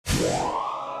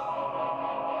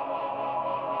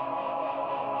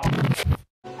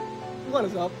what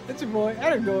is up? It's your boy,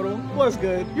 Anecdotal. What's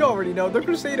good? You already know, the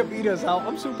Crusade of Ida is out.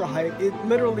 I'm super hyped. It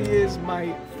literally is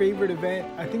my favorite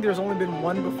event. I think there's only been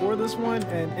one before this one,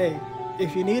 and hey,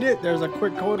 if you need it, there's a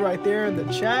quick code right there in the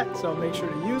chat, so make sure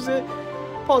to use it.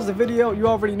 Pause the video, you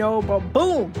already know, but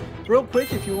boom! Real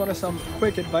quick, if you want some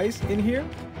quick advice in here,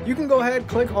 you can go ahead,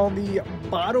 click on the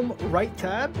bottom right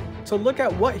tab to look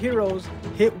at what heroes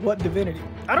hit what divinity.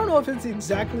 I don't know if it's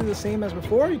exactly the same as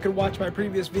before. You could watch my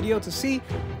previous video to see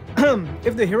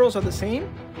if the heroes are the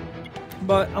same,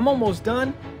 but I'm almost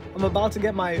done. I'm about to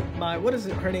get my what is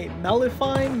it, her name?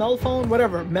 Melphone,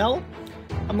 whatever, Mel.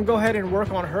 I'm gonna go ahead and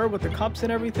work on her with the cups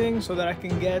and everything so that I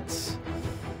can get,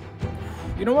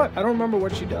 you know what? I don't remember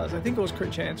what she does. I think it was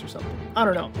crit chance or something. I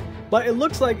don't know. But it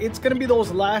looks like it's going to be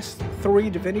those last 3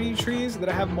 divinity trees that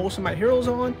I have most of my heroes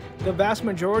on. The vast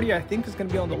majority, I think, is going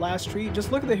to be on the last tree.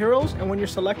 Just look at the heroes, and when you're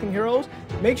selecting heroes,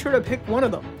 make sure to pick one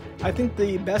of them. I think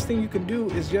the best thing you can do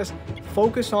is just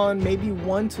focus on maybe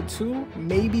 1 to 2,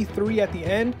 maybe 3 at the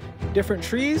end, different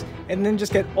trees, and then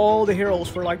just get all the heroes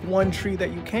for like one tree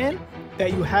that you can,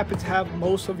 that you happen to have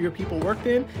most of your people worked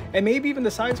in, and maybe even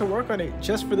decide to work on it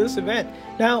just for this event.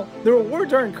 Now, the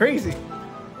rewards aren't crazy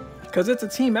because it's a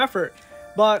team effort,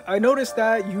 but I noticed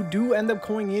that you do end up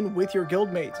going in with your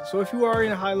guild mates. So if you are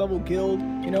in a high level guild,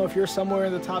 you know, if you're somewhere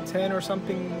in the top 10 or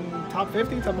something, top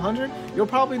 50, top 100, you'll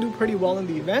probably do pretty well in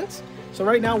the events. So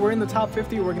right now we're in the top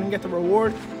 50, we're gonna get the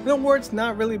reward. The reward's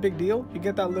not really a big deal. You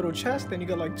get that little chest, then you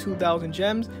get like 2,000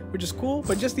 gems, which is cool,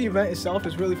 but just the event itself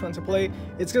is really fun to play.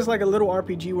 It's just like a little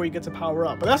RPG where you get to power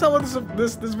up, but that's not what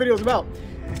this video is about.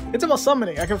 It's about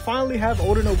summoning. I can finally have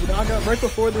Oda Nobunaga. Right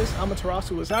before this,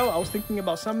 Amaterasu was out. I was thinking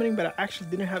about summoning, but I actually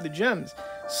didn't have the gems.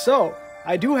 So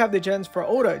I do have the gems for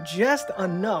Oda, just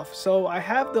enough. So I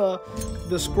have the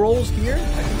scrolls here.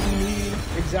 I think you need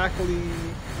exactly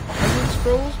 100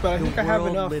 scrolls, but I think I have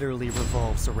enough. Literally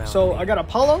revolves around so me. I got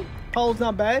Apollo. Apollo's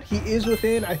not bad. He is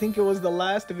within, I think it was the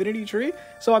last divinity tree.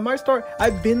 So I might start.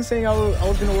 I've been saying I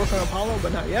was gonna work on Apollo,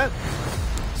 but not yet.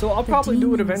 So I'll probably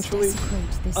do it eventually.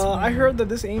 I heard that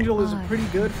this angel is pretty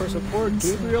good for support.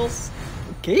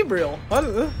 Gabriel? What?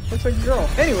 Looks like a girl.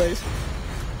 Anyways,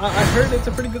 I heard it's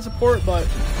a pretty good support, but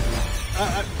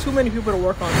too many people to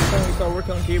work on. So when we start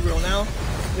working on Gabriel now,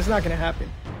 it's not gonna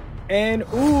happen. And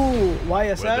ooh,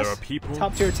 YSS,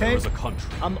 top tier tank.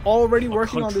 I'm already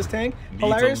working on this tank.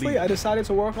 Hilariously, I decided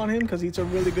to work on him because he's a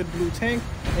really good blue tank,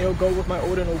 and he'll go with my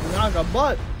Oda Nobunaga.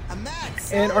 But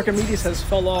and Archimedes has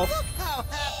fell off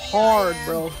hard,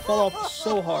 bro. Fell off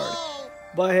so hard.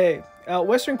 But hey,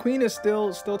 Western Queen is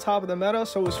still top of the meta.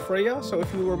 So is Freya. So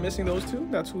if you were missing those two,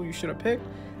 that's who you should have picked.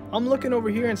 I'm looking over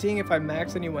here and seeing if I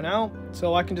maxed anyone out,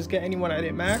 so I can just get anyone I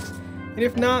didn't max. And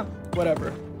if not,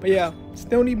 whatever. But yeah,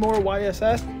 still need more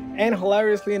YSS, and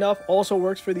hilariously enough, also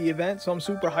works for the event, so I'm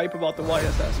super hype about the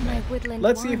YSS, man.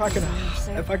 Let's see if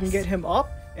I can get him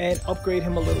up and upgrade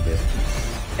him a little bit.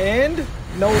 And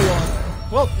no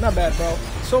one. Well, not bad, bro.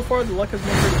 So far the luck has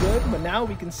been pretty good, but now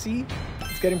we can see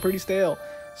it's getting pretty stale.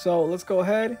 So let's go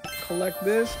ahead, collect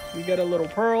this. We get a little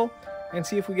pearl, and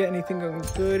see if we get anything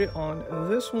good on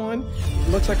this one.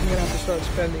 Looks like I'm gonna have to start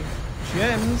spending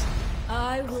gems.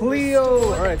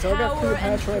 Cleo! Alright, so I got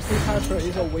Cleopatra. Cleopatra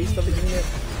is a waste of a unit.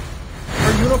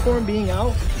 Her uniform being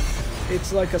out,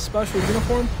 it's like a special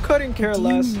uniform. Couldn't care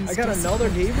less. I got another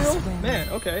Gabriel? Man,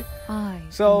 okay.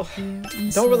 So,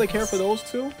 don't really care for those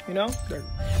two, you know?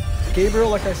 Gabriel,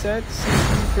 like I said, seems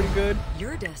to be pretty good.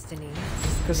 Your destiny.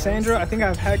 Cassandra, I think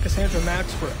I've had Cassandra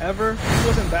max forever. She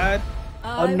wasn't bad.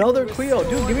 Another Cleo.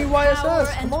 Dude, give me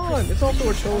YSS. Come on. It's also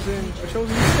a chosen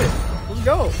unit. Let's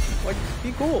go. Like,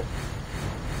 be cool.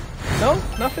 No?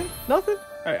 Nothing? Nothing?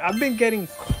 Alright, I've been getting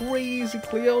crazy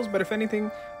Cleos, but if anything...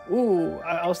 Ooh,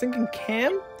 I was thinking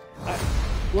Cam?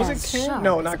 Was it Cam?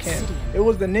 No, not Cam. It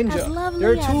was the Ninja.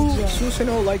 There are 2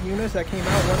 Susanoo-like units that came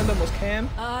out. One of them was Cam,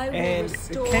 and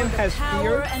Cam has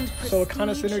fear, so it kind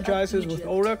of synergizes with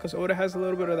Oda, because Oda has a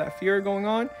little bit of that fear going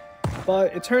on.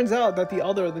 But it turns out that the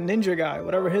Ninja guy,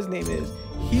 whatever his name is,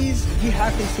 he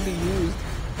happens to be used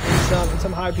in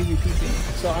some high PvP team.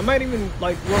 So I might even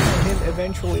like work on him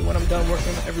eventually when I'm done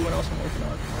working on everyone else I'm working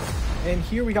on. And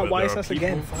here we got YSS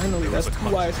again. Finally, that's 2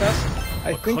 YSS.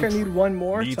 I think I need 1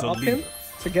 more to up him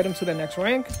to get him to the next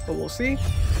rank, but we'll see.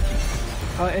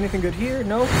 Anything good here?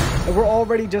 No. And we're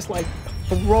already just like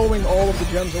throwing all of the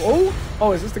gems.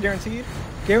 Oh, is this the guaranteed?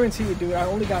 Guaranteed, dude. I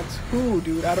only got 2,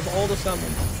 dude, out of all the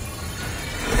summons.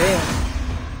 Damn.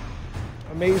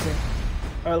 Amazing.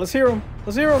 All right, let's hear him.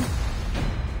 Let's hear him.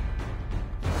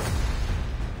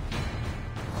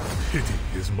 Pity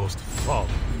is most folly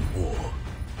in war.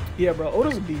 Yeah, bro.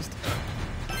 Oda's a beast.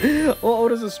 Well,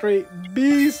 Oda's a straight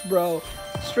beast, bro.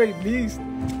 Straight beast.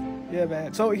 Yeah,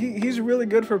 man. So he's really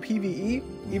good for PvE,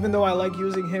 even though I like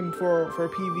using him for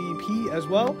PvP as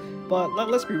well. But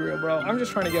let's be real, bro. I'm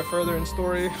just trying to get further in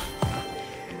story.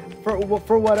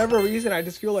 For whatever reason, I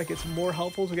just feel like it's more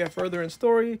helpful to get further in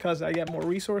story because I get more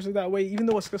resources that way. Even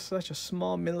though it's just such a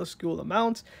small, minuscule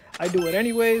amount, I do it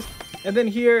anyways. And then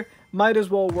here, might as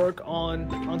well work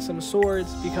on some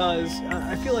swords because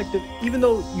I feel like even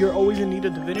though you're always in need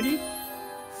of divinity,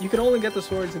 you can only get the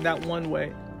swords in that one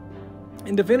way.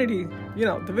 In Divinity, you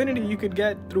know, Divinity you could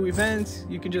get through events.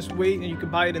 You can just wait and you can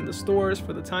buy it in the stores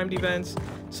for the timed events.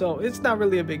 So it's not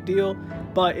really a big deal,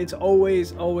 but it's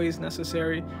always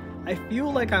necessary. I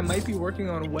feel like I might be working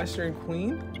on Western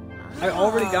Queen. I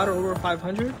already got her over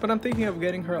 500, but I'm thinking of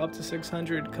getting her up to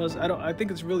 600 because I think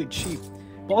it's really cheap.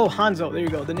 But, oh, Hanzo, there you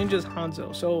go. The ninja's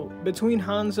Hanzo. So between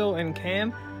Hanzo and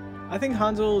Cam, I think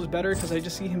Hanzo is better because I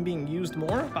just see him being used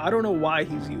more. But I don't know why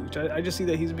he's used. I just see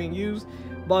that he's being used.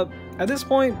 But at this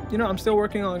point, you know, I'm still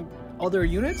working on other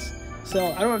units, so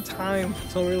I don't have time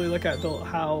to really look at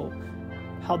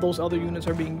how those other units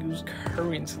are being used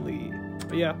currently.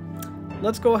 But yeah,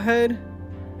 let's go ahead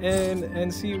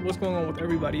and see what's going on with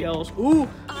everybody else. Ooh,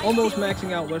 almost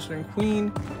maxing out Western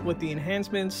Queen with the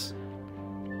enhancements.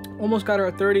 Almost got her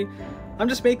at 30. I'm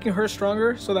just making her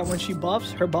stronger so that when she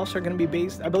buffs, her buffs are going to be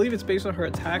based, I believe it's based on her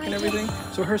attack and everything.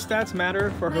 So her stats matter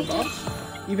for her buffs.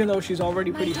 Even though she's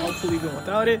already pretty helpful even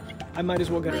without it, I might as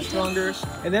well get her stronger.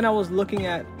 And then I was looking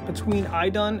at between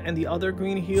Idun and the other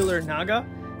green healer, Naga.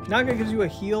 Naga gives you a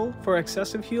heal for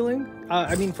excessive healing.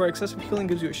 For excessive healing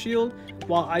gives you a shield,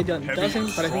 while Idun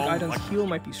doesn't, but I think Idun's heal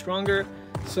might be stronger.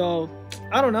 So,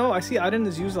 I don't know. I see Idun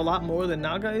is used a lot more than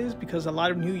Naga is because a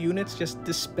lot of new units just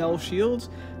dispel shields.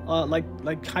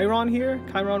 Like Chiron here,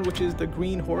 Chiron, which is the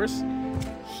green horse.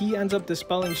 He ends up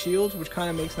dispelling shields, which kind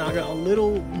of makes Naga a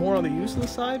little more on the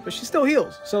useless side, but she still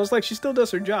heals. So it's like she still does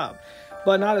her job,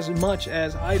 but not as much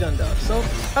as Idun does. So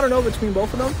I don't know between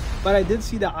both of them, but I did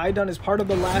see that Idun is part of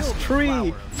the last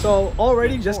tree. So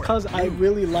already, just because I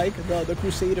really like the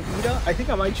Crusade of Ida, I think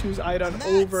I might choose Idun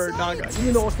over Naga,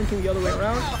 even though I was thinking the other way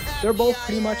around. They're both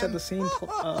pretty much at the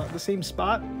same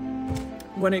spot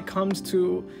when it comes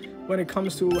to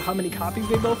how many copies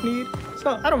they both need.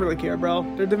 So I don't really care, bro.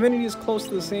 Their divinity is close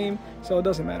to the same, so it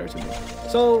doesn't matter to me.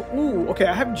 So, ooh, okay,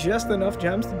 I have just enough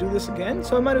gems to do this again,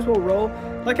 so I might as well roll.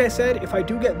 Like I said, if I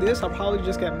do get this, I'll probably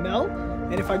just get Mel.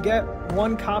 And if I get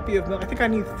one copy of Mel, I think I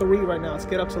need 3 right now to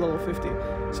get up to level 50.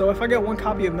 So if I get 1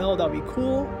 copy of Mel, that'll be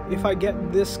cool. If I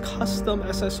get this custom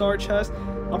SSR chest,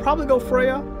 I'll probably go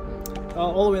Freya.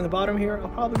 All the way in the bottom here, I'll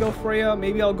probably go Freya.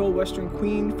 Maybe I'll go Western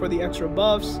Queen for the extra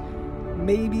buffs.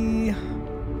 Maybe,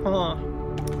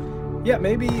 yeah,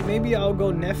 maybe I'll go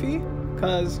Nephi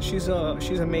because she's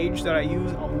a mage that I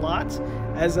use a lot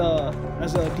as a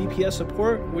DPS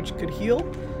support, which could heal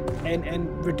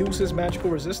and reduces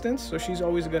magical resistance. So she's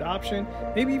always a good option.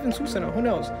 Maybe even Susanoo, who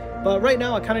knows? But right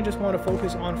now I kind of just want to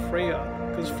focus on Freya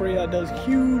because Freya does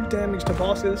huge damage to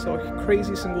bosses, so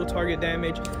crazy single target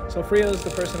damage. So Freya is the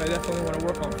person I definitely want to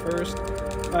work on first.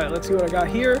 All right, let's see what I got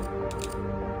here.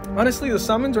 Honestly, the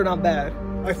summons are not bad.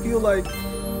 I feel like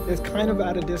it's kind of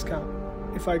at a discount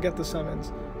if I get the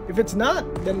summons. If it's not,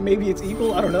 then maybe it's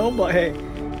equal. I don't know, but hey.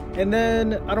 And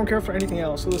then I don't care for anything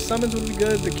else. So the summons would be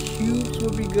good. The cubes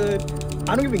would be good.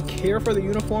 I don't even care for the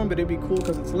uniform, but it'd be cool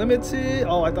because it's limited.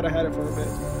 Oh, I thought I had it for a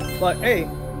bit. But hey,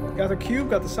 got the cube,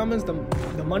 got the summons.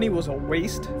 The money was a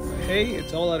waste. Hey,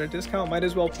 it's all at a discount. Might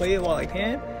as well play it while I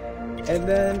can. And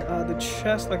then the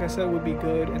chest, like I said, would be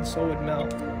good, and so would Mel.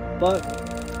 But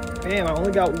damn, I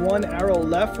only got 1 arrow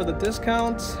left for the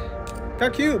discounts.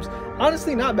 Got cubes.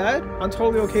 Honestly, not bad. I'm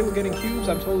totally okay with getting cubes.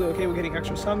 I'm totally okay with getting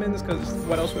extra summons because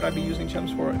what else would I be using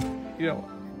gems for, you know,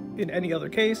 in any other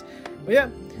case? But yeah,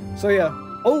 so yeah.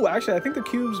 Oh, actually, I think the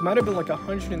cubes might have been like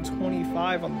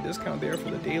 125 on the discount there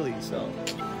for the daily. So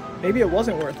maybe it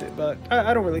wasn't worth it, but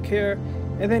I don't really care.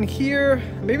 And then here,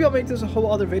 maybe I'll make this a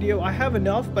whole other video. I have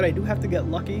enough, but I do have to get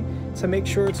lucky to make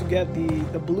sure to get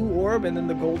the blue orb and then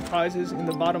the gold prizes in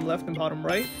the bottom left and bottom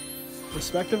right,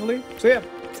 respectively. So yeah,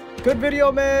 good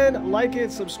video, man. Like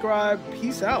it, subscribe.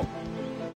 Peace out.